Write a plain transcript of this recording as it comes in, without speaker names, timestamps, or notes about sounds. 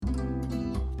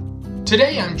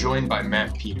Today I'm joined by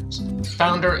Matt Peters,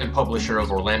 founder and publisher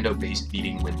of Orlando-based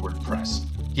Beating Windward Press.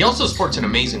 He also sports an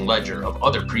amazing ledger of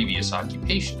other previous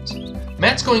occupations.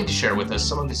 Matt's going to share with us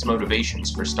some of his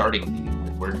motivations for starting Beating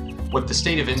Windward, what the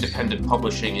state of independent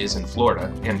publishing is in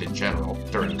Florida and in general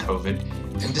during COVID,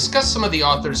 and discuss some of the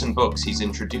authors and books he's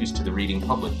introduced to the reading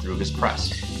public through his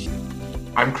press.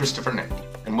 I'm Christopher Nagy,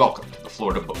 and welcome to the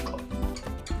Florida Book Club.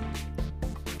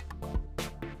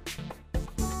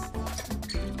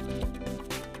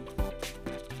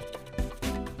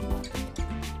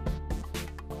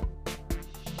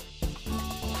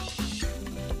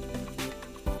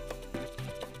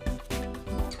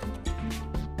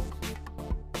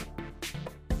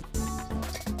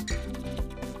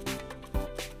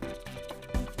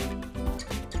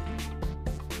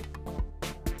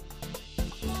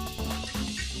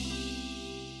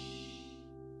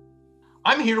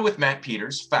 I'm here with Matt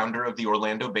Peters, founder of the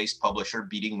Orlando-based publisher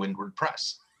Beating Windward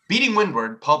Press. Beating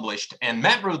Windward published, and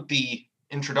Matt wrote the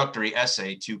introductory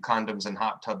essay to Condoms and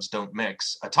Hot Tubs Don't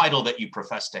Mix, a title that you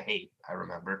profess to hate, I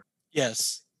remember.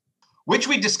 Yes. Which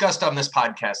we discussed on this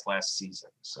podcast last season.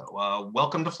 So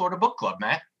welcome to Florida Book Club,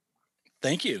 Matt.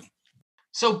 Thank you.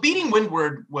 So Beating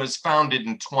Windward was founded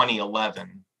in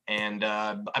 2011, and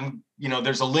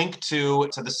there's a link to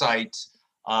the site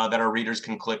that our readers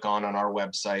can click on our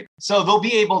website. So they'll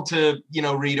be able to,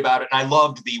 read about it. And I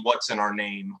loved the what's in our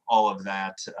name, all of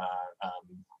that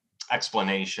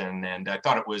explanation. And I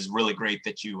thought it was really great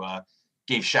that you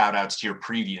gave shout outs to your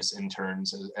previous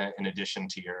interns in addition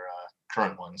to your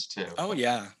current ones too. Oh,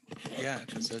 yeah. Yeah,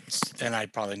 and I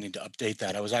probably need to update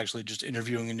that. I was actually just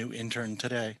interviewing a new intern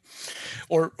today.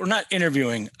 Or not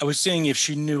interviewing. I was seeing if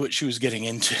she knew what she was getting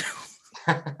into.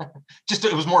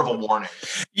 It was more of a warning.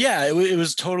 Yeah, it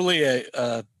was totally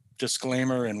a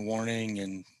disclaimer and warning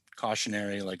and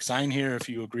cautionary, like sign here if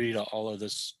you agree to all of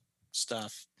this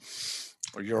stuff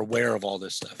or you're aware of all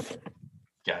this stuff.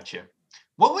 Gotcha.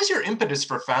 What was your impetus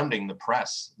for founding the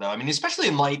press, though? I mean, especially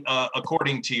in light,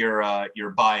 according to your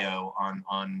bio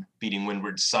on Beating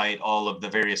Windward's site, all of the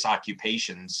various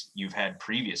occupations you've had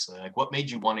previously. Like, what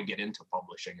made you want to get into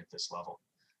publishing at this level?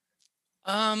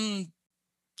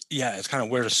 Yeah, it's kind of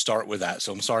where to start with that.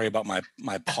 So I'm sorry about my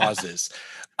pauses.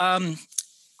 I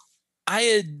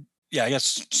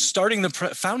guess founding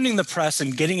the press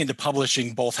and getting into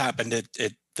publishing both happened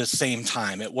at the same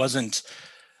time. It wasn't,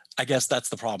 I guess that's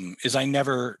the problem, is I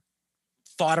never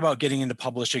thought about getting into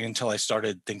publishing until I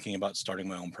started thinking about starting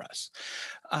my own press.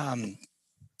 I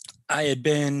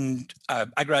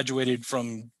graduated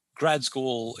from grad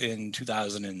school in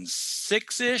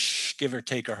 2006-ish, give or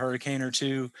take a hurricane or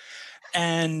two.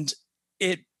 And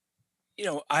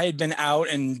I had been out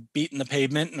and beaten the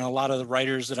pavement, and a lot of the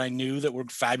writers that I knew that were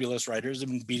fabulous writers had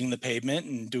been beating the pavement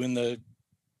and doing the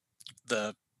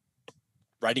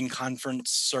writing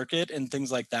conference circuit and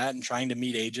things like that, and trying to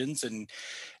meet agents and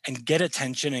get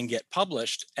attention and get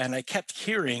published. And I kept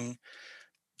hearing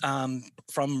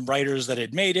from writers that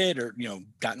had made it or,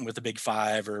 gotten with the big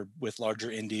five or with larger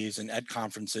indies and at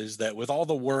conferences that with all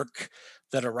the work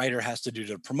that a writer has to do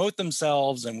to promote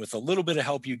themselves and with a little bit of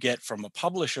help you get from a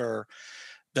publisher,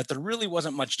 that there really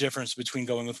wasn't much difference between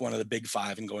going with one of the big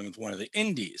five and going with one of the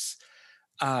indies.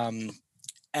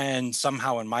 And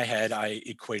somehow in my head, I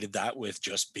equated that with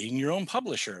just being your own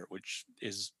publisher, which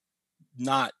is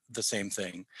not the same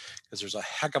thing because there's a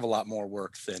heck of a lot more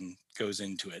work than goes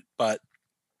into it. But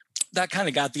that kind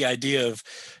of got the idea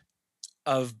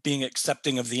of being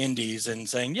accepting of the indies and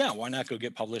saying, yeah, why not go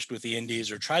get published with the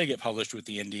indies or try to get published with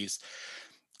the indies?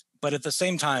 But at the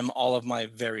same time, all of my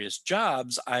various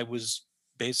jobs, I was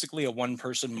basically a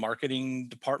one-person marketing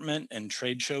department and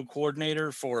trade show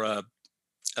coordinator for an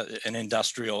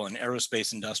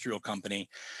aerospace industrial company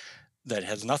that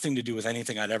has nothing to do with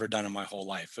anything I'd ever done in my whole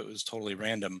life. It was totally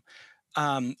random.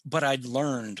 But I'd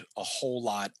learned a whole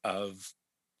lot of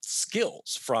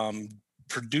skills from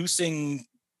producing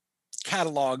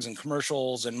catalogs and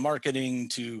commercials and marketing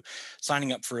to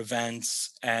signing up for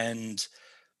events. And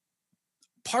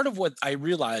part of what I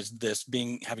realized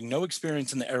having no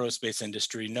experience in the aerospace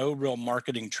industry, no real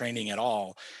marketing training at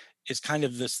all, is kind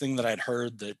of this thing that I'd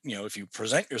heard that, if you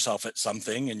present yourself at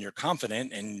something and you're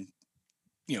confident and,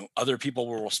 other people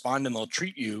will respond and they'll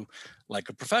treat you like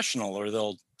a professional or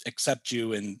they'll accept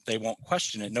you and they won't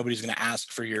question it. Nobody's going to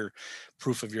ask for your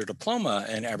proof of your diploma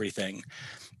and everything.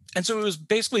 And so it was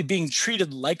basically being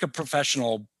treated like a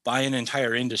professional by an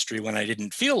entire industry when I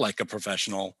didn't feel like a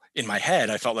professional in my head.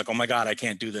 I felt like, oh my God, I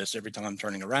can't do this. Every time I'm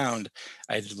turning around,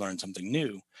 I had to learn something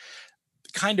new.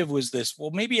 Kind of was this,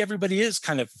 well, maybe everybody is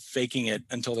kind of faking it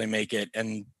until they make it.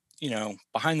 And,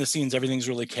 behind the scenes, everything's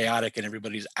really chaotic and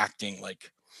everybody's acting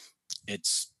like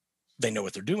it's they know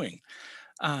what they're doing.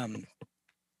 Um,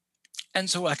 and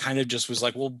so I kind of just was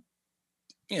like, well,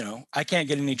 I can't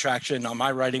get any traction on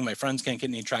my writing. My friends can't get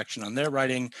any traction on their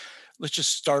writing. Let's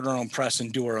just start our own press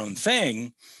and do our own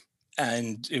thing.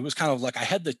 And it was kind of like I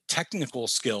had the technical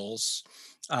skills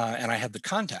and I had the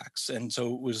contacts. And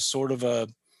so it was sort of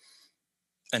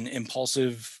an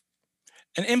impulsive,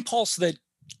 an impulse that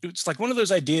it's like one of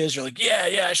those ideas you're like,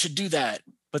 yeah, I should do that.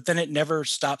 But then it never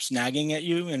stops nagging at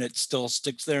you and it still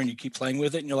sticks there and you keep playing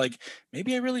with it. And you're like,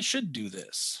 maybe I really should do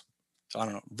this. So I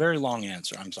don't know. Very long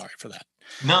answer. I'm sorry for that.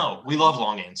 No, we love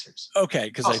long answers. Okay,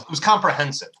 because it was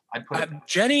comprehensive. I'd put it.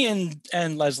 Jenny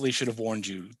and Leslie should have warned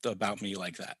you about me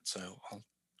like that. So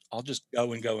I'll just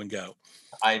go and go and go.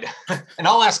 And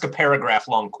I'll ask a paragraph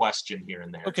long question here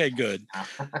and there. Okay, good.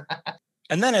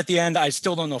 And then at the end, I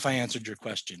still don't know if I answered your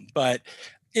question, but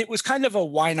it was kind of a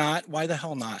why not? Why the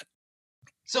hell not?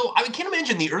 So I can't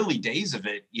imagine the early days of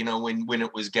it, when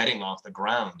it was getting off the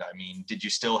ground. I mean, did you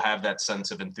still have that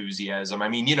sense of enthusiasm? I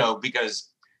mean, because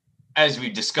as we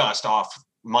discussed off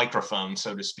microphone,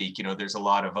 so to speak, there's a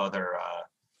lot of other,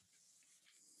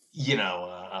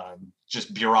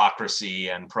 just bureaucracy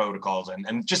and protocols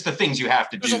and just the things you have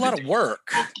to do. There's a lot of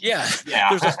work. Yeah.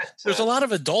 There's a lot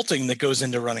of adulting that goes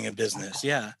into running a business.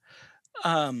 Yeah.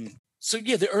 So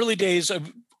yeah, the early days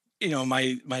of,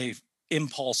 my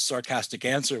impulse sarcastic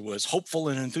answer was hopeful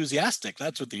and enthusiastic.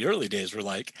 That's what the early days were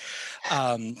like.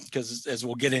 Because as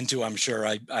we'll get into, I'm sure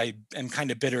I am kind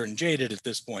of bitter and jaded at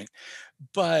this point,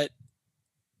 but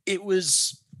it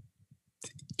was,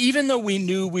 even though we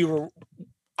knew we were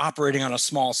operating on a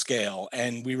small scale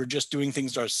and we were just doing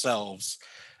things ourselves,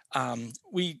 my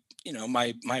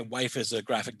wife is a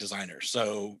graphic designer.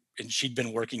 So, and she'd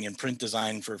been working in print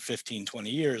design for 15, 20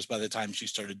 years by the time she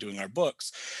started doing our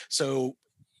books. So,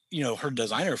 her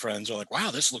designer friends are like,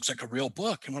 wow, this looks like a real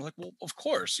book. And we're like, well, of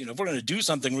course, if we're going to do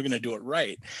something, we're going to do it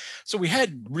right. So we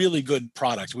had really good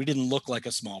product. We didn't look like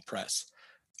a small press,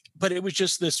 but it was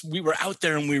just this, we were out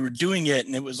there and we were doing it.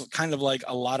 And it was kind of like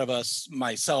a lot of us,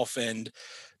 myself and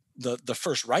the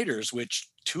first writers, which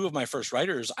two of my first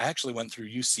writers, I actually went through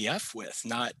UCF with,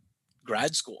 not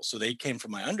grad school. So they came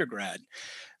from my undergrad.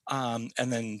 And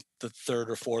then the third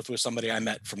or fourth was somebody I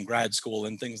met from grad school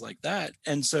and things like that.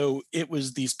 And so it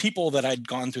was these people that I'd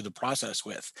gone through the process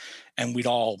with, and we'd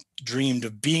all dreamed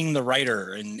of being the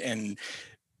writer and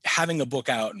having a book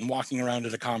out and walking around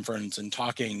at a conference and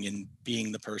talking and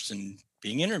being the person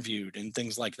being interviewed and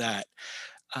things like that.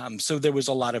 So there was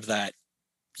a lot of that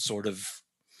sort of,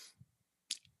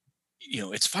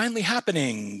 it's finally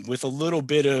happening with a little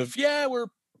bit of, we're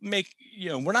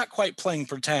not quite playing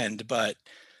pretend, but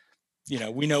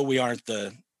we know we aren't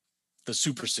the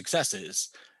super successes.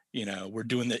 We're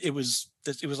doing that. It was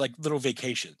like little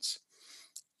vacations.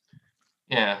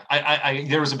 Yeah, I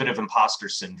there was a bit of imposter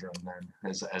syndrome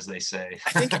then, as they say.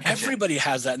 I think everybody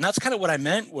has that, and that's kind of what I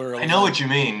meant. Where I know what you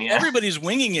mean. Yeah, everybody's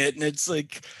winging it, and it's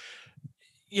like,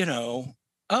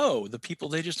 the people,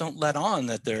 they just don't let on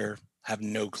that they're have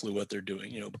no clue what they're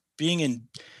doing. Being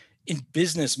in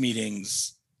business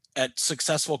meetings at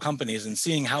successful companies and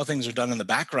seeing how things are done in the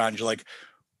background, you're like,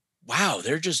 wow,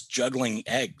 they're just juggling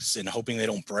eggs and hoping they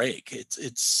don't break.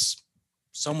 It's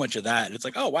so much of that. It's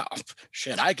like, oh, wow,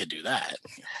 shit, I could do that.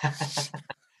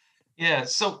 Yeah.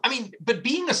 So, I mean, but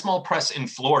being a small press in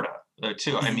Florida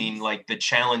too, I mean, like the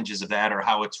challenges of that or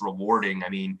how it's rewarding. I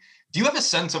mean, do you have a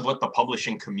sense of what the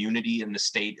publishing community in the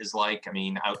state is like? I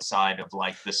mean, outside of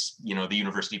like this, the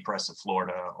University Press of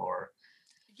Florida or.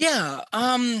 Yeah.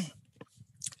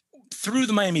 Through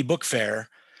the Miami Book Fair,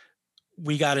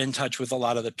 we got in touch with a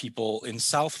lot of the people in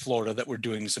South Florida that were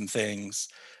doing some things.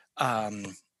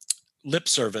 Lip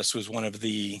Service was one of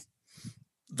the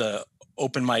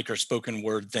open mic or spoken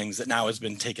word things that now has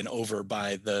been taken over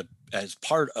by as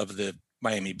part of the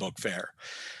Miami Book Fair.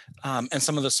 And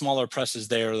some of the smaller presses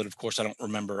there that, of course, I don't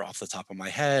remember off the top of my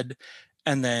head.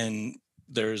 And then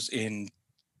there's in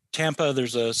Tampa,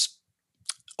 there's a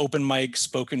open mic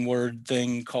spoken word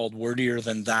thing called Wordier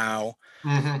Than Thou,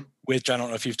 which I don't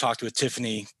know if you've talked with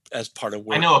Tiffany as part of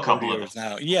I know a couple of them.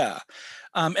 Now. Yeah.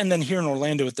 And then here in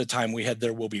Orlando at the time, we had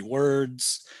There Will Be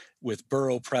Words with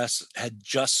Burrow Press, had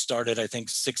just started, I think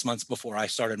 6 months before I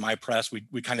started my press.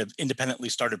 We kind of independently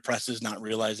started presses, not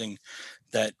realizing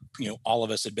that, all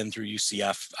of us had been through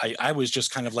UCF. I was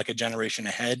just kind of like a generation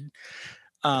ahead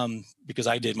because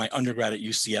I did my undergrad at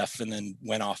UCF and then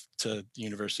went off to the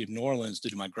University of New Orleans to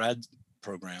do my grad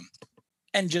program,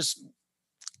 and just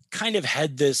kind of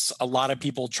had a lot of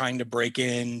people trying to break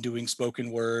in doing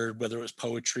spoken word, whether it was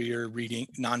poetry or reading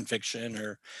nonfiction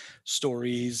or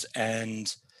stories,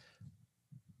 and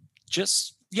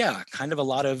just, kind of a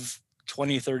lot of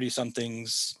 20, 30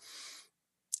 somethings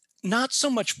not so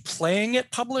much playing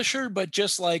at publisher, but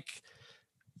just like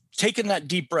taking that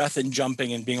deep breath and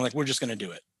jumping and being like, we're just going to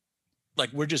do it.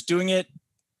 Like, we're just doing it,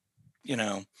 you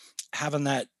know, having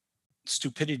that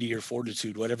stupidity or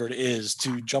fortitude, whatever it is,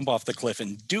 to jump off the cliff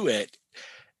and do it.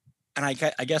 And I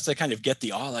guess I kind of get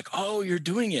the awe, like, oh, you're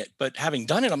doing it. But having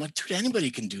done it, I'm like, dude,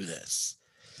 anybody can do this.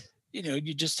 You know,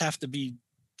 you just have to be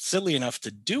silly enough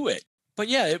to do it. But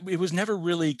yeah, it was never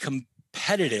really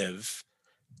competitive.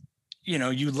 You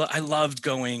know, I loved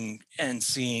going and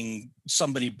seeing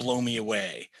somebody blow me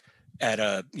away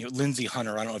at Lindsay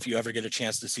Hunter. I don't know if you ever get a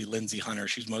chance to see Lindsay Hunter.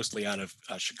 She's mostly out of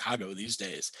Chicago these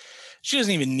days. She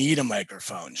doesn't even need a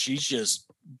microphone. She's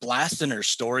just blasting her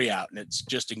story out, and it's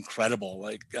just incredible.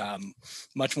 Like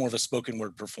much more of a spoken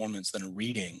word performance than a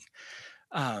reading.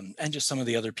 And just some of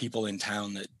the other people in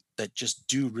town that just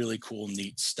do really cool,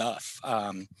 neat stuff.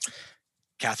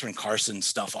 Catherine Carson's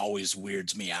stuff always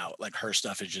weirds me out. Like, her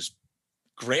stuff is just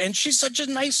great, and she's such a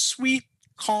nice, sweet,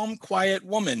 calm, quiet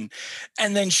woman.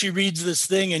 And then she reads this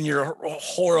thing and you're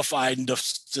horrified and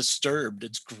disturbed.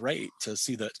 It's great to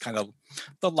see the kind of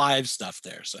the live stuff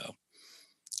there. So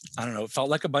I don't know, it felt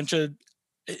like a bunch of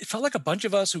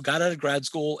us who got out of grad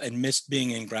school and missed being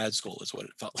in grad school is what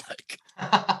it felt like.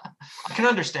 I can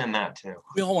understand that too.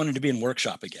 We all wanted to be in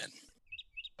workshop again.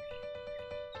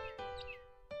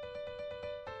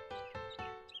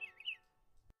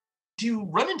 Do you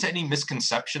run into any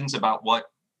misconceptions about what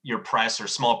your press or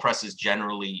small presses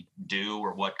generally do,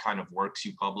 or what kind of works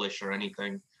you publish or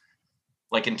anything?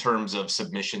 Like in terms of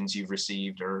submissions you've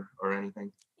received or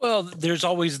anything? Well, there's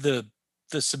always the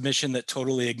submission that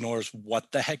totally ignores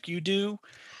what the heck you do,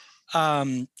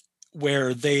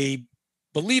 where they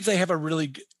believe they have a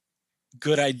really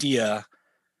good idea,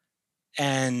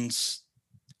 and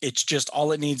it's just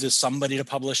all it needs is somebody to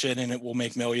publish it, and it will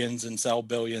make millions and sell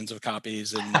billions of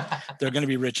copies, and they're going to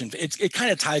be rich. And it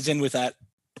kind of ties in with that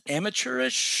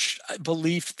amateurish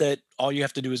belief that all you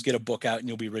have to do is get a book out and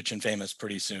you'll be rich and famous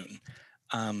pretty soon,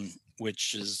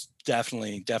 which is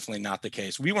definitely not the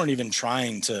case. We weren't even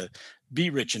trying to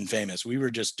be rich and famous. We were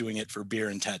just doing it for beer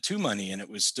and tattoo money, and it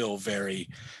was still very,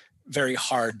 very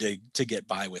hard to get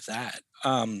by with that.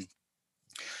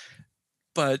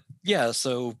 But yeah,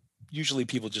 so usually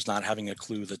people just not having a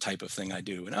clue the type of thing I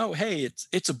do, and oh, hey,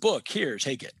 it's a book, here,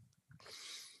 take it.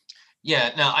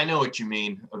 Yeah, now I know what you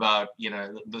mean about,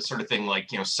 the sort of thing like,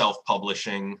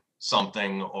 self-publishing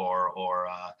something or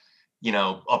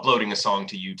uploading a song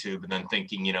to YouTube and then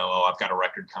thinking, oh, I've got a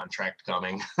record contract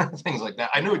coming, things like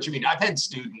that. I know what you mean. I've had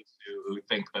students who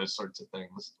think those sorts of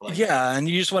things. Yeah, and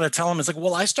you just want to tell them, it's like,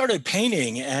 well, I started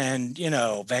painting and,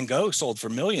 Van Gogh sold for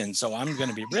millions, so I'm going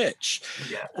to be rich.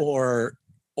 Yeah.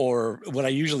 Or what I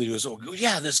usually do is, oh,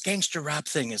 yeah, this gangster rap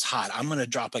thing is hot. I'm going to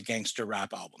drop a gangster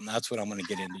rap album. That's what I'm going to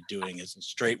get into doing as a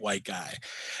straight white guy.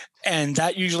 And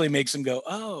that usually makes them go,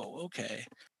 oh, okay.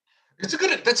 That's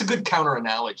a good counter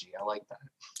analogy. I like that.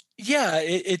 Yeah,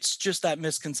 it's just that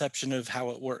misconception of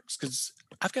how it works. Because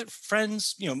I've got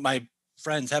friends, my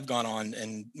friends have gone on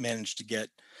and managed to get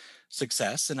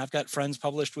success. And I've got friends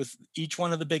published with each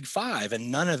one of the big five, and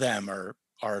none of them are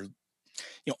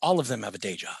all of them have a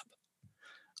day job.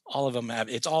 All of them have,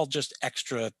 it's all just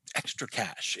extra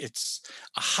cash. It's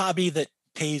a hobby that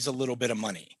pays a little bit of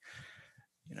money.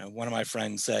 One of my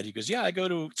friends said, he goes, yeah, I go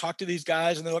to talk to these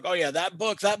guys and they're like, oh yeah, that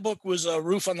book was a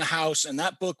roof on the house. And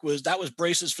that was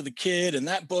braces for the kid. And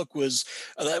that book was,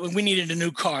 we needed a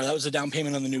new car. That was a down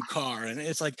payment on the new car. And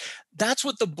it's like, that's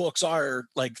what the books are,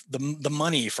 like the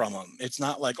money from them. It's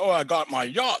not like, oh, I got my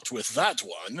yacht with that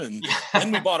one. And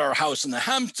then we bought our house in the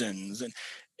Hamptons. And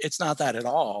it's not that at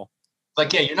all.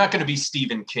 Like, yeah, you're not going to be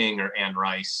Stephen King or Anne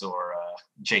Rice or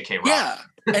J.K. Rowling. Yeah,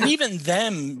 and even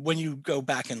them, when you go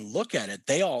back and look at it,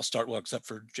 they all start, well, except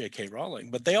for J.K.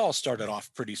 Rowling, but they all started off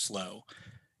pretty slow.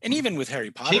 And even with Harry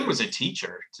Potter. King was a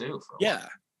teacher, too.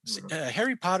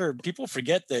 Harry Potter, people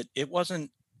forget that it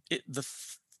wasn't, the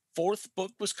fourth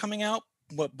book was coming out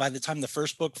by the time the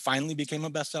first book finally became a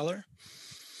bestseller.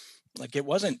 Like, it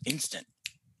wasn't instant.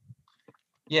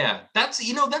 Yeah, that's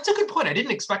a good point. I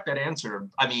didn't expect that answer.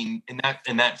 I mean, in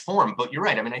that form, but you're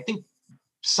right. I mean, I think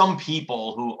some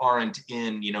people who aren't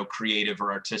in, creative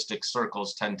or artistic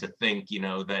circles tend to think,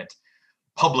 that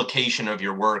publication of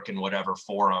your work in whatever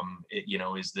forum,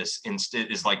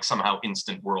 is like somehow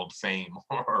instant world fame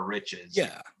or riches.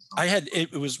 Yeah.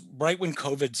 It was right when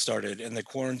COVID started and the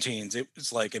quarantines, it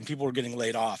was like, and people were getting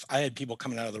laid off. I had people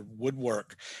coming out of the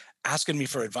woodwork asking me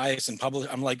for advice and publish.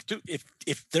 I'm like, dude,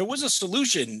 if there was a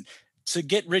solution to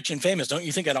get rich and famous, don't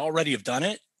you think I'd already have done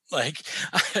it? Like,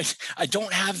 I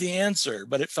don't have the answer,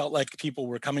 but it felt like people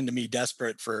were coming to me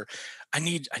desperate for, I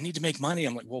need to make money.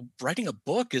 I'm like, well, writing a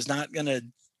book is not going to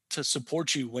to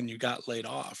support you when you got laid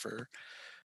off.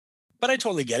 But I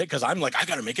totally get it, because I'm like, I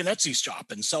got to make an Etsy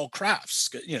shop and sell crafts.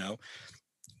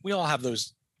 We all have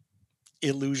those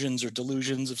illusions or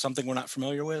delusions of something we're not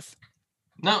familiar with.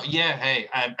 No, yeah, hey,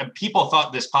 people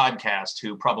thought this podcast,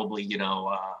 who probably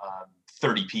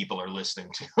 30 people are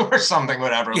listening to or something,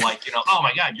 whatever, Yeah. like, oh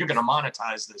my God, you're going to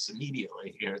monetize this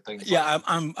immediately here. Things Yeah,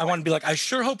 like I want to be like, I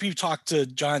sure hope you talked to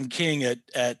John King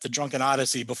at the Drunken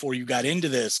Odyssey before you got into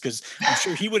this, because I'm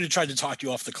sure he would have tried to talk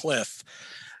you off the cliff.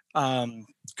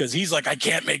 Because he's like, I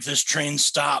can't make this train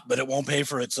stop, but it won't pay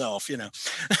for itself,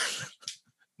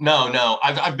 No,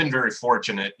 I've been very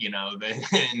fortunate,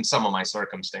 in some of my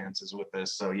circumstances with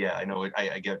this. So yeah, I know,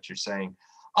 I get what you're saying.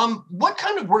 What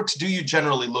kind of works do you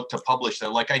generally look to publish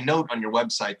though? Like, I note on your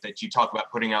website that you talk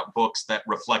about putting out books that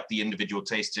reflect the individual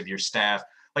tastes of your staff,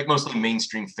 like mostly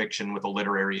mainstream fiction with a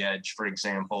literary edge, for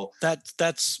example.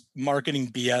 That's marketing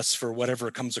BS for whatever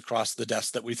comes across the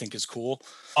desk that we think is cool.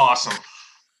 Awesome.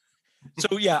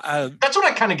 So yeah, that's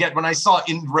what I kind of get when I saw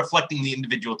in reflecting the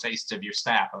individual tastes of your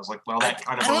staff. I was like, well, that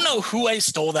kind of. I don't know who I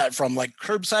stole that from, like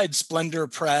Curbside Splendor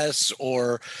Press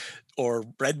or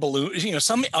Red Balloon,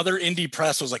 some other indie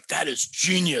press was like, that is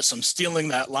genius, I'm stealing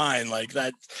that line, like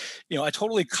that. I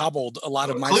totally cobbled a lot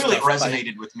of my clearly stuff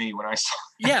resonated with me when I saw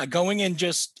it. Yeah, going in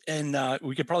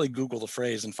we could probably Google the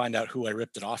phrase and find out who I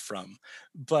ripped it off from.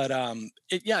 But I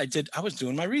was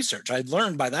doing my research. I'd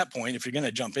learned by that point, if you're going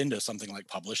to jump into something like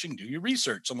publishing, do your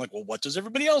research. So I'm like, well, what does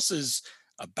everybody else's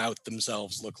about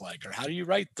themselves look like? Or how do you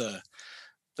write the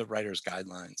writer's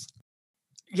guidelines?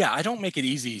 Yeah, I don't make it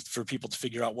easy for people to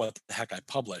figure out what the heck I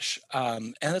publish.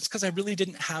 And that's because I really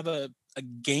didn't have a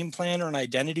game plan or an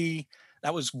identity.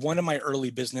 That was one of my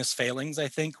early business failings, I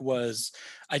think, was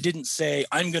I didn't say,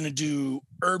 I'm going to do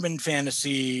urban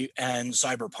fantasy and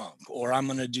cyberpunk, or I'm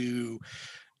going to do,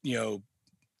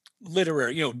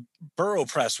 literary, Burrow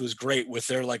Press was great with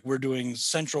their, like, we're doing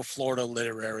Central Florida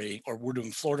literary, or we're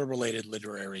doing Florida related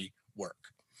literary work.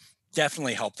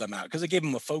 Definitely helped them out because it gave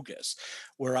them a focus,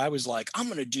 where I was like, I'm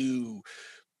going to do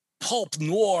pulp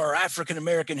noir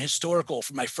African-American historical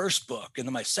for my first book. And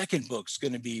then my second book's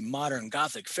going to be modern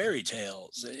Gothic fairy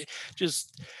tales.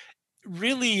 Just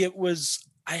really,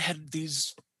 I had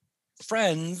these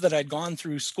friends that I'd gone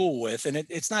through school with, and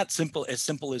it's not as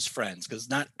simple as friends, because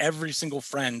not every single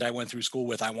friend I went through school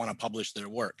with, I want to publish their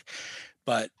work.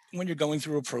 But when you're going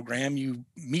through a program, you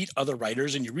meet other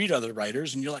writers and you read other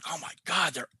writers and you're like, oh my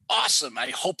God, they're awesome. I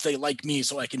hope they like me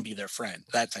so I can be their friend,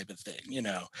 that type of thing.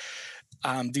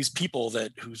 These people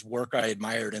whose work I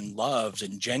admired and loved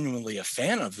and genuinely a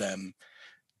fan of them.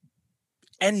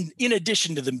 And in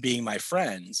addition to them being my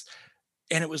friends,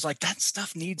 and it was like, that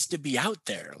stuff needs to be out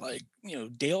there. Like,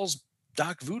 Dale's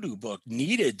Doc Voodoo book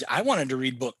I wanted to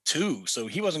read book 2. So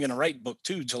he wasn't going to write book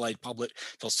 2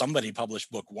 till somebody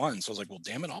published book 1. So I was like, well,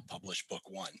 damn it, I'll publish book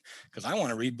 1 because I want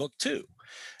to read book 2.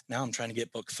 Now I'm trying to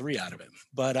get book 3 out of him.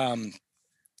 But,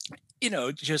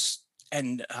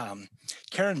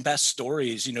 Karen Best's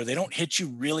stories, they don't hit you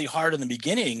really hard in the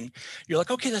beginning. You're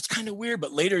like, okay, that's kind of weird.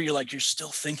 But later you're like, you're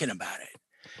still thinking about it.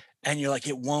 And you're like,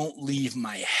 it won't leave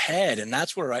my head. And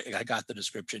that's where I got the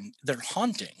description. They're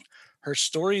haunting. Her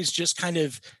stories just kind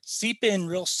of seep in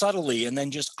real subtly and then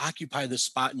just occupy the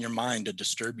spot in your mind to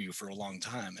disturb you for a long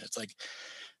time. And it's like,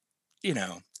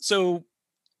 so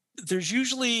there's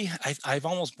usually, I've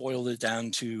almost boiled it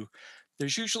down to,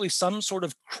 there's usually some sort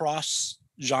of cross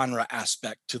genre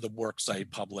aspect to the works I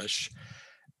publish.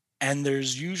 And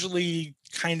there's usually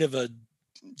kind of a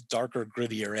darker,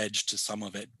 grittier edge to some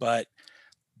of it. But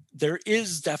there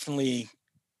is definitely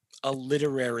a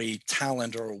literary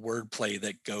talent or a wordplay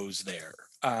that goes there.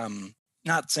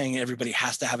 Not saying everybody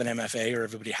has to have an MFA or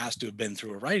everybody has to have been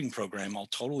through a writing program. I'll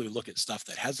totally look at stuff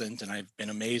that hasn't. And I've been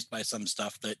amazed by some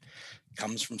stuff that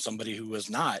comes from somebody who was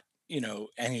not,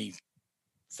 any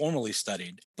formally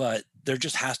studied. But there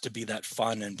just has to be that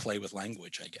fun and play with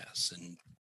language, I guess. And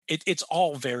it's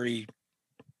all very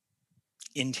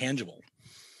intangible.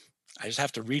 I just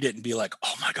have to read it and be like,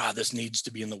 oh my God, this needs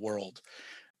to be in the world.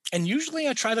 And usually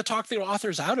I try to talk the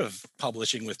authors out of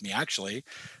publishing with me, actually.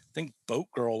 I think Boat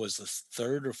Girl was the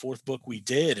 3rd or 4th book we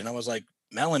did. And I was like,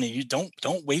 Melanie, you don't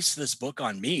waste this book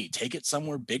on me. Take it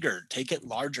somewhere bigger, take it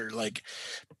larger. Like,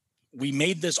 we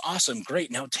made this awesome,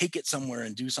 great. Now take it somewhere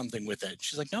and do something with it.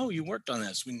 She's like, no, you worked on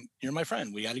this. You're my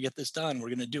friend. We got to get this done. We're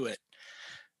going to do it.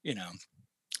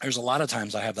 There's a lot of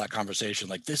times I have that conversation,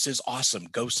 like, this is awesome.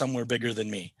 Go somewhere bigger than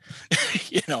me.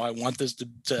 I want this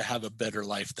to have a better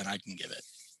life than I can give it.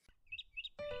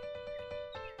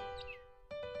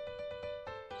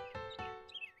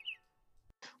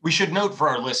 We should note for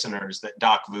our listeners that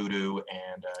Doc Voodoo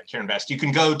and Karen Best, you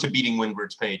can go to Beating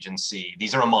Windward's page and see.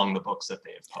 These are among the books that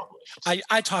they have published.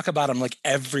 I talk about them like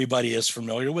everybody is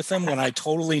familiar with them when I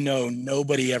totally know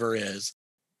nobody ever is.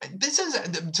 This is,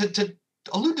 to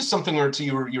allude to something or to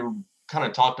you kind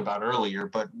of talked about earlier,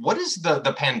 but what is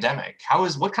the pandemic?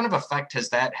 What kind of effect has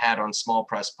that had on small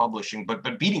press publishing?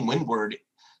 But Beating Windward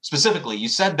specifically, you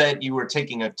said that you were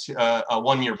taking a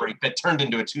 1 year break that turned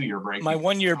into a 2 year break. My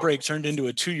 1 year break turned into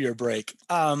a 2 year break.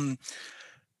 Well,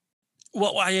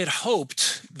 I had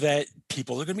hoped that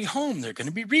people are going to be home. They're going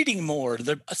to be reading more.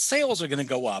 Their sales are going to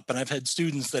go up. And I've had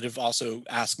students that have also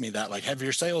asked me that, like, have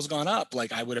your sales gone up?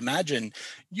 Like I would imagine,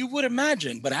 you would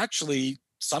imagine, but actually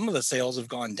some of the sales have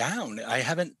gone down. I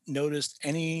haven't noticed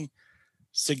any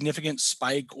significant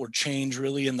spike or change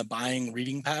really in the buying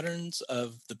reading patterns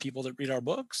of the people that read our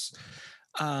books.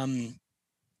 And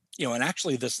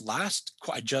actually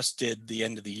I just did the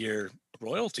end of the year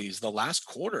royalties. The last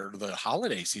quarter, the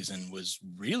holiday season, was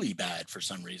really bad for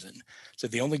some reason. So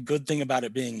the only good thing about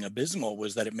it being abysmal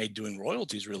was that it made doing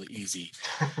royalties really easy.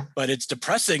 But it's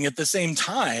depressing at the same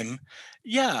time.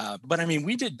 Yeah, but I mean,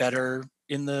 we did better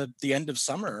in the end of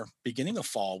summer, beginning of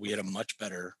fall. We had a much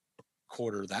better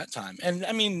quarter that time. And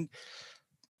I mean,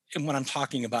 and when I'm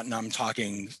talking about now, I'm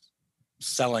talking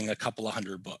selling a couple of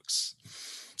hundred books,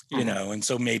 and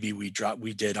so maybe we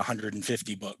did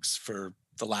 150 books for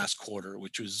the last quarter,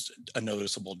 which was a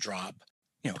noticeable drop.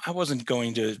 I wasn't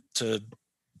going I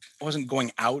wasn't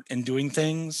going out and doing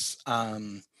things.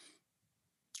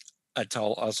 I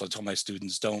also tell my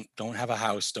students, don't have a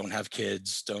house, don't have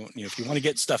kids, don't, if you want to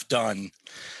get stuff done.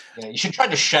 Yeah, you should try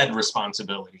to shed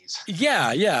responsibilities.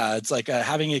 Yeah. It's like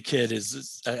having a kid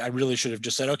I really should have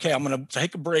just said, okay, I'm going to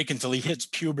take a break until he hits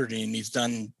puberty and he's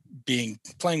done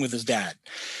playing with his dad.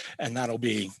 And that'll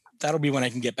be when I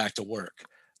can get back to work.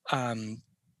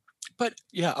 But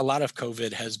yeah, a lot of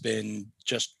COVID has been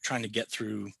just trying to get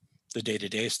through the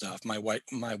day-to-day stuff. My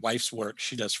wife's work,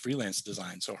 she does freelance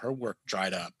design, so her work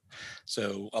dried up.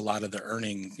 So a lot of the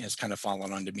earning has kind of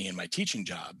fallen onto me in my teaching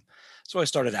job. So I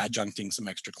started adjuncting some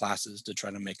extra classes to try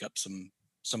to make up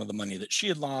some of the money that she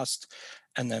had lost.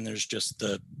 And then there's just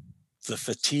the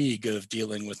fatigue of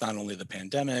dealing with not only the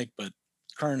pandemic, but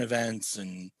current events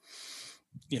and,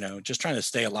 just trying to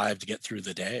stay alive to get through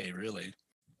the day, really.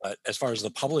 But as far as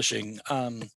the publishing,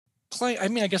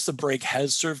 I guess the break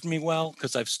has served me well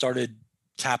because I've started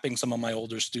tapping some of my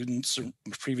older students or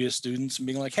previous students and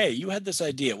being like, hey, you had this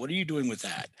idea. What are you doing with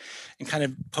that? And kind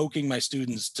of poking my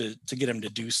students to get them to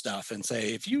do stuff and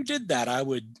say, if you did that,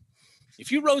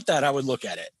 if you wrote that, I would look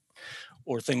at it,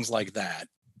 or things like that.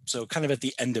 So kind of at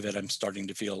the end of it, I'm starting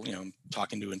to feel,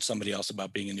 talking to somebody else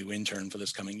about being a new intern for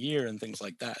this coming year and things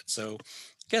like that. So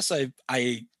I guess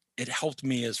it helped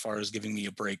me as far as giving me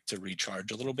a break to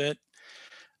recharge a little bit.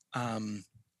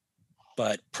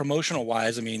 But promotional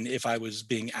wise, I mean, if I was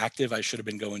being active, I should have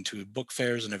been going to book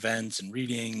fairs and events and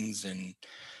readings and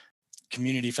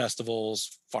community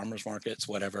festivals, farmers markets,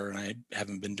 whatever. And I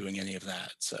haven't been doing any of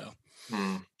that. So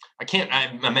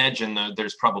I imagine that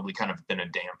there's probably kind of been a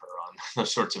damper on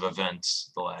those sorts of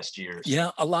events the last year.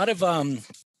 Yeah, a lot of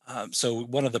so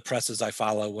one of the presses I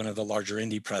follow, one of the larger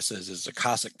indie presses, is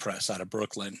Akashic Press out of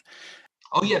Brooklyn.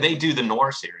 Oh yeah, they do the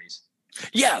Noir series.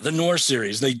 Yeah, the Noir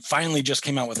series. They finally just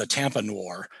came out with a Tampa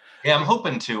Noir. Yeah, I'm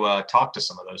hoping to talk to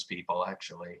some of those people,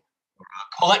 actually.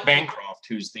 Colette Bancroft,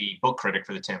 who's the book critic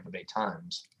for the Tampa Bay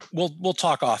Times. We'll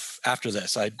talk off after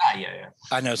this. Yeah.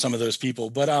 I know some of those people,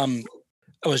 but I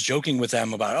was joking with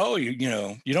them about, you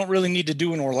don't really need to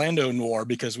do an Orlando Noir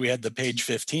because we had the page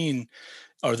 15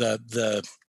 or the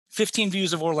 15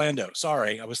 views of Orlando.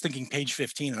 Sorry, I was thinking page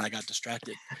 15 and I got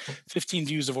distracted. 15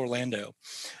 views of Orlando.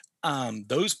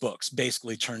 Those books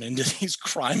basically turn into these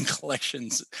crime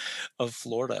collections of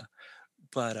Florida.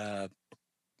 But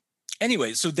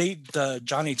anyway, so the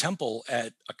Johnny Temple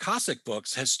at Akashic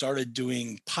Books has started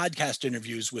doing podcast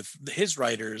interviews with his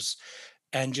writers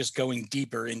and just going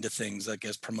deeper into things, I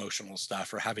guess, promotional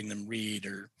stuff or having them read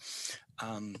or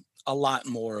a lot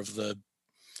more of the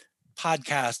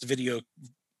podcast, video,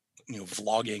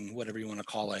 vlogging, whatever you want to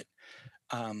call it,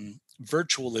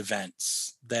 virtual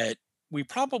events that we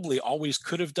probably always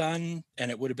could have done and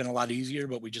it would have been a lot easier,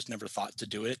 but we just never thought to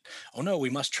do it. Oh no, we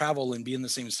must travel and be in the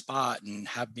same spot and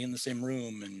be in the same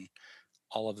room and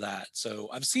all of that. So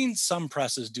I've seen some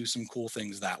presses do some cool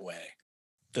things that way.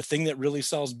 The thing that really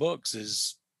sells books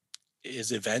is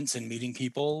events and meeting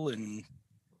people and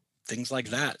things like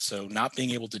that. So not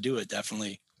being able to do it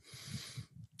definitely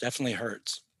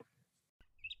hurts.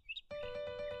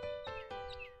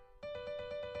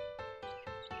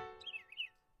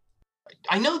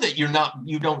 I know that you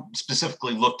don't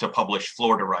specifically look to publish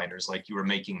Florida writers, like you were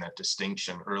making that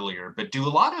distinction earlier, but do a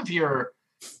lot of your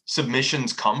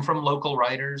submissions come from local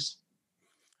writers?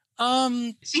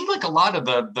 It seemed like a lot of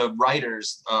the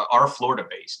writers are Florida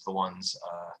based, the ones.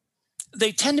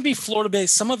 They tend to be Florida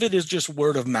based. Some of it is just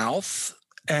word of mouth.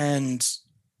 And,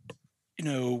 you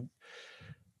know,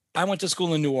 I went to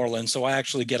school in New Orleans, so I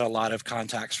actually get a lot of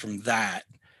contacts from that.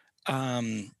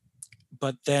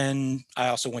 But then I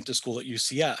also went to school at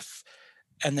UCF.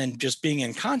 And then just being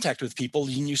in contact with people,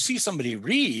 and you see somebody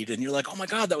read and you're like, oh my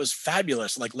God, that was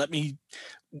fabulous. Like,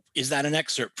 is that an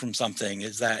excerpt from something?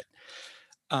 Is that,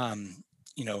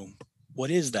 you know, what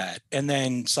is that? And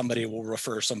then somebody will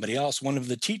refer somebody else. One of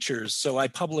the teachers, so I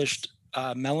published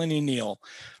Melanie Neal,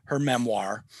 her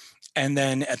memoir. And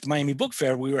then at the Miami Book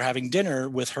Fair, we were having dinner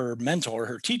with her mentor,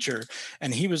 her teacher,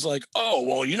 and he was like, oh,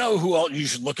 well, you know who else you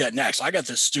should look at next? I got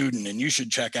this student and you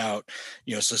should check out,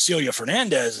 you know, Cecilia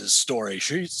Fernandez's story.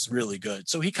 She's really good.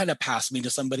 So he kind of passed me to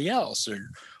somebody else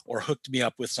or hooked me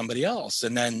up with somebody else.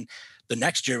 And then the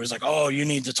next year was like, oh, you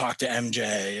need to talk to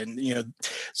MJ. And, you know,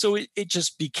 so it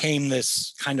just became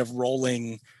this kind of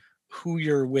rolling who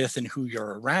you're with and who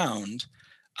you're around.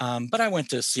 But I went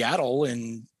to Seattle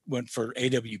and went for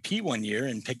AWP one year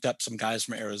and picked up some guys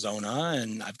from Arizona.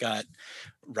 And I've got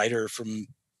writer from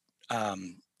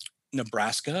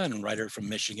Nebraska and writer from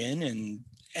Michigan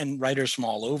and writers from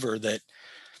all over that,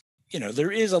 you know,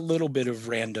 there is a little bit of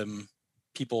random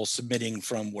people submitting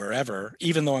from wherever,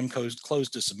 even though I'm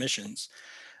closed to submissions.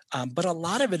 But a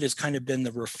lot of it has kind of been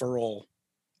the referral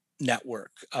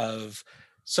network of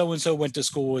so-and-so went to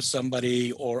school with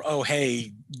somebody, or, oh,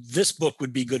 hey, this book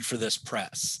would be good for this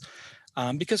press.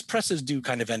 Because presses do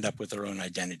kind of end up with their own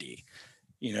identity.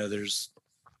 You know, there's,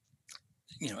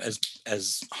 you know,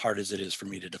 as hard as it is for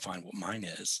me to define what mine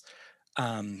is.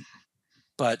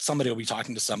 But somebody will be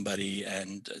talking to somebody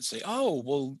and say, oh,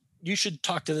 well, you should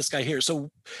talk to this guy here.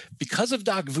 So because of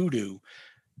Doc Voodoo,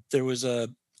 there was a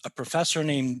professor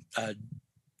named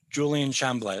Julian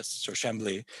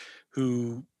Chambly,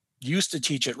 who used to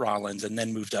teach at Rollins and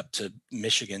then moved up to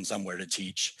Michigan somewhere to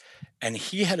teach. And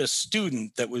he had a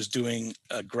student that was doing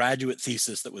a graduate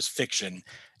thesis that was fiction,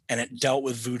 and it dealt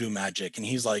with voodoo magic. And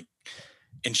he's like,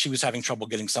 and she was having trouble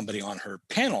getting somebody on her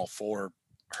panel for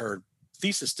her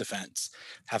thesis defense,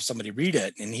 have somebody read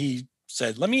it. And he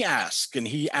said, let me ask. And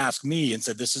he asked me and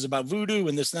said, this is about voodoo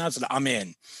and this and that. I said, I'm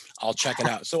in, I'll check it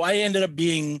out. So I ended up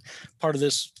being part of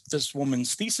this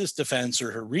woman's thesis defense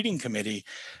or her reading committee,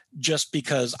 just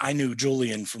because I knew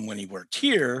Julian from when he worked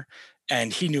here,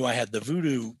 and he knew I had the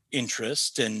voodoo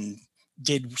interest and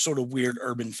did sort of weird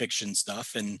urban fiction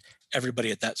stuff. And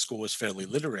everybody at that school was fairly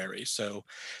literary. So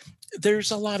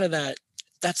there's a lot of that.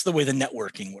 That's the way the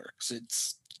networking works.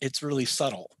 It's really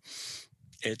subtle.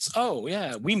 It's, oh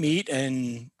yeah, we meet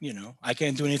and, you know, I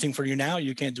can't do anything for you now.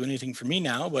 You can't do anything for me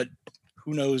now, but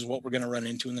who knows what we're going to run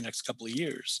into in the next couple of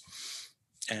years.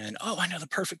 And, oh, I know the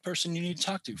perfect person you need to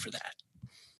talk to for that.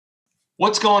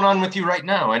 What's going on with you right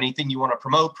now? Anything you want to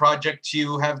promote, projects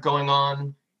you have going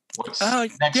on? What's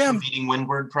next for Beating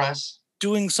Windward Press?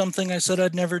 Doing something I said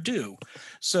I'd never do.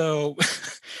 So,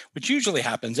 which usually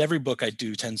happens. Every book I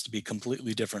do tends to be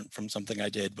completely different from something I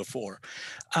did before.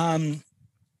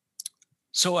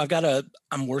 So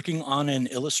I'm working on an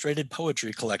illustrated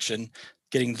poetry collection,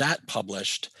 getting that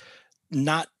published,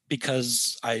 not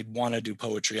because I want to do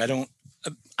poetry. I don't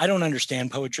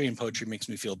understand poetry, and poetry makes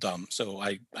me feel dumb. So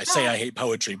I say I hate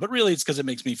poetry, but really it's because it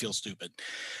makes me feel stupid.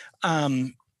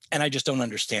 And I just don't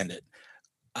understand it.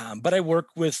 But I work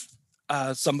with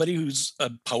somebody who's a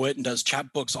poet and does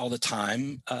chapbooks all the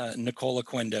time, Nicola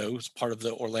Quendo, who's part of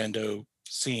the Orlando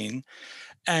scene.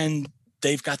 And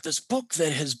they've got this book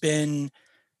that has been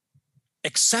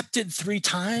accepted 3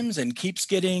 times and keeps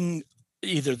getting,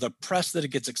 either the press that it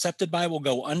gets accepted by will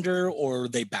go under, or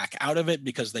they back out of it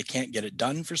because they can't get it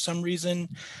done for some reason.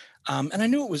 And I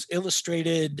knew it was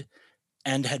illustrated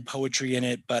and had poetry in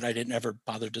it, but I didn't ever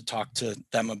bother to talk to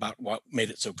them about what made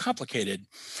it so complicated.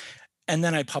 And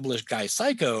then I published Guy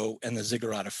Psycho and the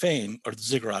Ziggurat of Fame, or the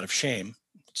Ziggurat of Shame,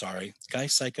 Guy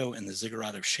Psycho and the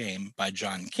Ziggurat of Shame by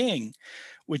John King,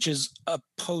 which is a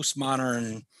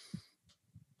postmodern,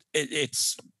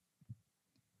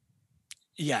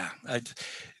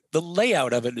 the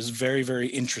layout of it is very, very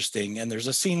interesting. And there's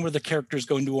a scene where the characters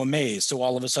go into a maze. So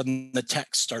all of a sudden the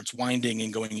text starts winding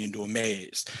and going into a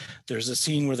maze. There's a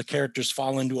scene where the characters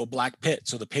fall into a black pit.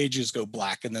 So the pages go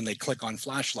black and then they click on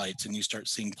flashlights and you start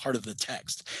seeing part of the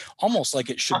text, almost like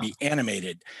it should be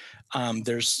animated.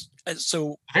 There's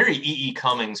so very E.E.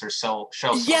 Cummings or Shel.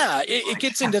 Yeah, it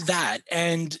gets into that.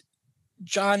 And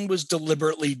John was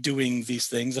deliberately doing these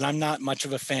things, and I'm not much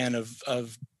of a fan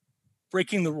of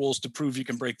breaking the rules to prove you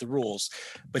can break the rules,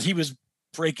 but he was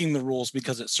breaking the rules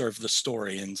because it served the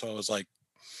story. And so I was like,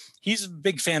 he's a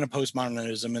big fan of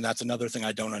postmodernism, and that's another thing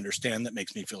I don't understand that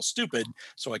makes me feel stupid,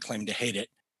 so I claim to hate it.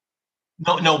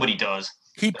 No, nobody does.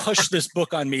 He pushed this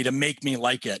book on me to make me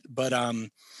like it, but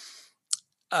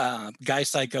Guy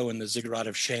Psycho and the Ziggurat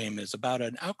of Shame is about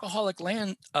an alcoholic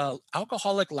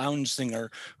lounge singer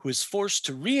who is forced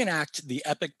to reenact the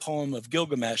epic poem of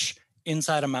Gilgamesh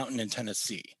inside a mountain in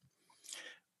Tennessee,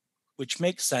 which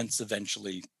makes sense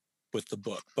eventually with the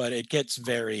book, but it gets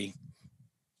very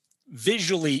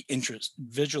visually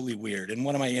weird. And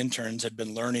one of my interns had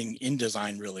been learning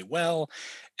InDesign really well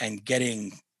and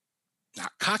getting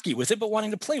not cocky with it, but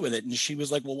wanting to play with it. And she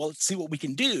was like, well, let's see what we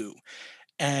can do.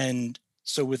 And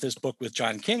so with this book with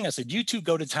John King, I said, you two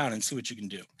go to town and see what you can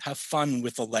do. Have fun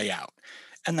with the layout.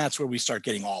 And that's where we start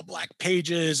getting all black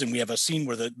pages. And we have a scene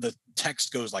where the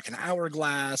text goes like an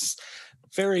hourglass.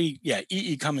 Very,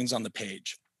 E.E. Cummings on the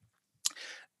page.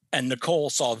 And Nicole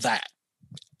saw that.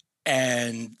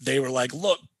 And they were like,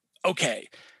 look, okay,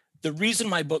 the reason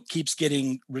my book keeps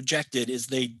getting rejected is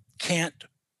they can't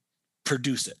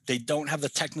produce it. They don't have the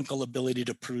technical ability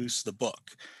to produce the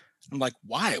book. I'm like,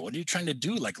 why? What are you trying to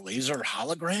do? Like laser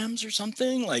holograms or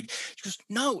something? Like, she goes,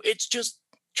 no, it's just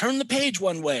turn the page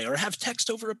one way or have text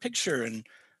over a picture. And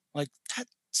like, that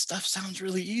stuff sounds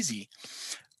really easy.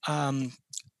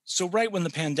 So right when the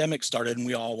pandemic started and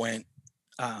we all went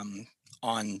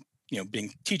on,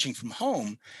 being teaching from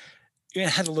home, I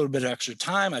had a little bit of extra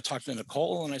time. I talked to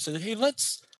Nicole and I said, hey,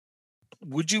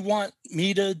 would you want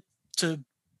me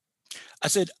I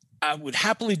said, I would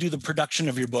happily do the production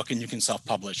of your book and you can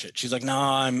self-publish it. She's like, no,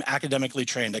 I'm academically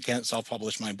trained. I can't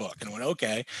self-publish my book. And I went,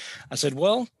 okay. I said,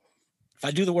 well, if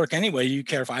I do the work anyway, do you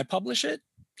care if I publish it?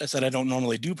 I said, I don't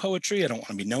normally do poetry. I don't want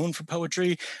to be known for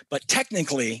poetry, but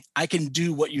technically I can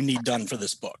do what you need done for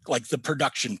this book, like the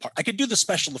production part. I could do the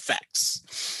special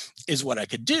effects is what I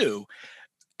could do.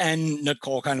 And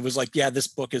Nicole kind of was like, yeah, this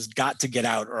book has got to get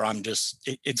out or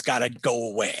it's got to go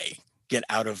away, get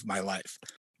out of my life.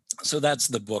 So that's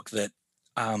the book that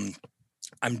I'm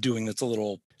doing. That's a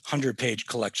little 100-page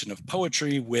collection of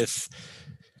poetry with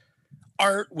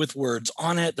art with words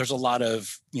on it. There's a lot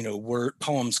of, word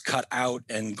poems cut out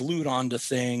and glued onto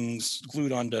things,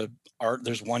 glued onto art.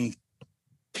 There's one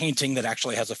painting that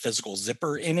actually has a physical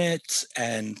zipper in it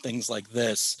and things like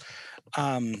this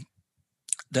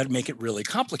that make it really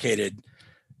complicated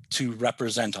to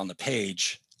represent on the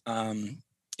page.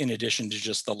 In addition to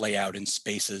just the layout and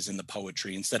spaces in the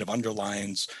poetry, instead of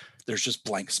underlines, there's just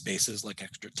blank spaces like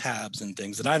extra tabs and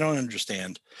things that I don't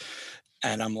understand.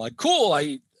 And I'm like, cool,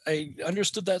 I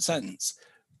understood that sentence.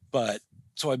 But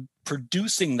so I'm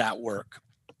producing that work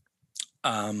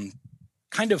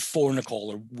kind of for Nicole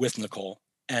or with Nicole,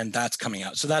 and that's coming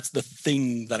out. So that's the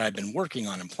thing that I've been working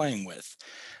on and playing with.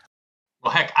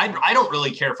 Well, heck, I don't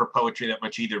really care for poetry that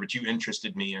much either, but you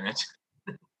interested me in it.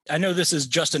 I know this is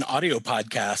just an audio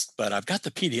podcast, but I've got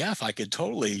the PDF. I could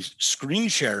totally screen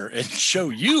share and show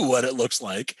you what it looks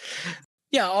like.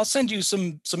 Yeah, I'll send you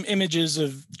some images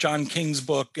of John King's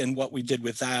book and what we did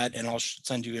with that, and I'll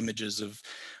send you images of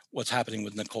what's happening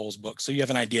with Nicole's book, so you have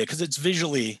an idea, because it's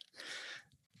visually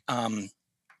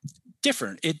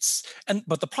different.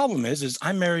 But the problem is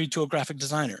I'm married to a graphic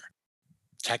designer.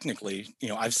 Technically,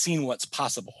 I've seen what's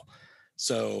possible,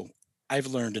 so I've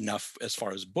learned enough as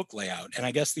far as book layout. And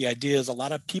I guess the idea is a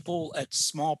lot of people at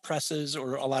small presses,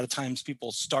 or a lot of times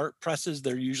people start presses,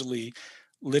 they're usually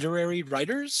literary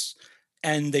writers,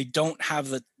 and they don't have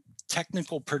the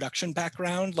technical production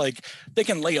background. Like, they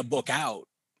can lay a book out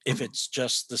if it's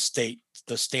just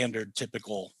the standard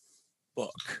typical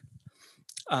book.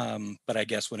 But I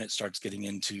guess when it starts getting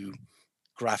into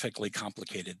graphically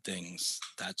complicated things,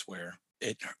 that's where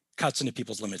it cuts into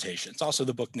people's limitations. Also,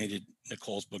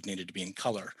 Nicole's book needed to be in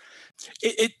color.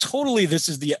 This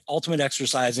is the ultimate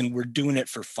exercise, and we're doing it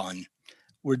for fun.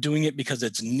 We're doing it because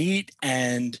it's neat,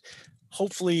 and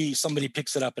hopefully somebody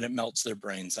picks it up and it melts their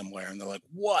brain somewhere, and they're like,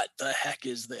 what the heck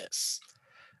is this?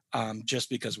 Just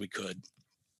because we could.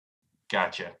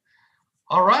 Gotcha.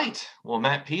 All right. Well,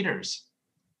 Matt Peters,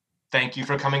 thank you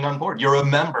for coming on board. You're a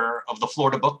member of the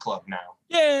Florida Book Club now.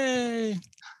 Yay!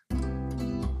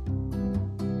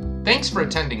 Thanks for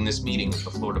attending this meeting with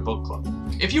the Florida Book Club.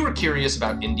 If you were curious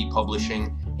about indie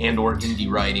publishing and or indie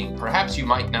writing, perhaps you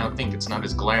might now think it's not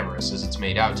as glamorous as it's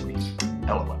made out to be.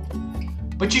 LOL.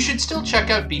 But you should still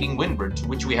check out Beating Windward, to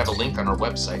which we have a link on our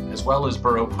website, as well as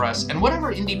Burrow Press and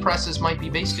whatever indie presses might be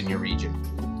based in your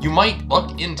region. You might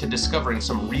luck into discovering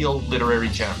some real literary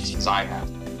gems, as I have.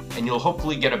 and you'll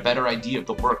hopefully get a better idea of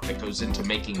the work that goes into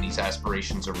making these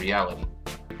aspirations a reality.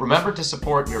 Remember to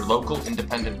support your local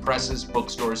independent presses,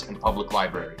 bookstores, and public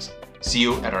libraries. See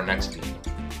you at our next meeting.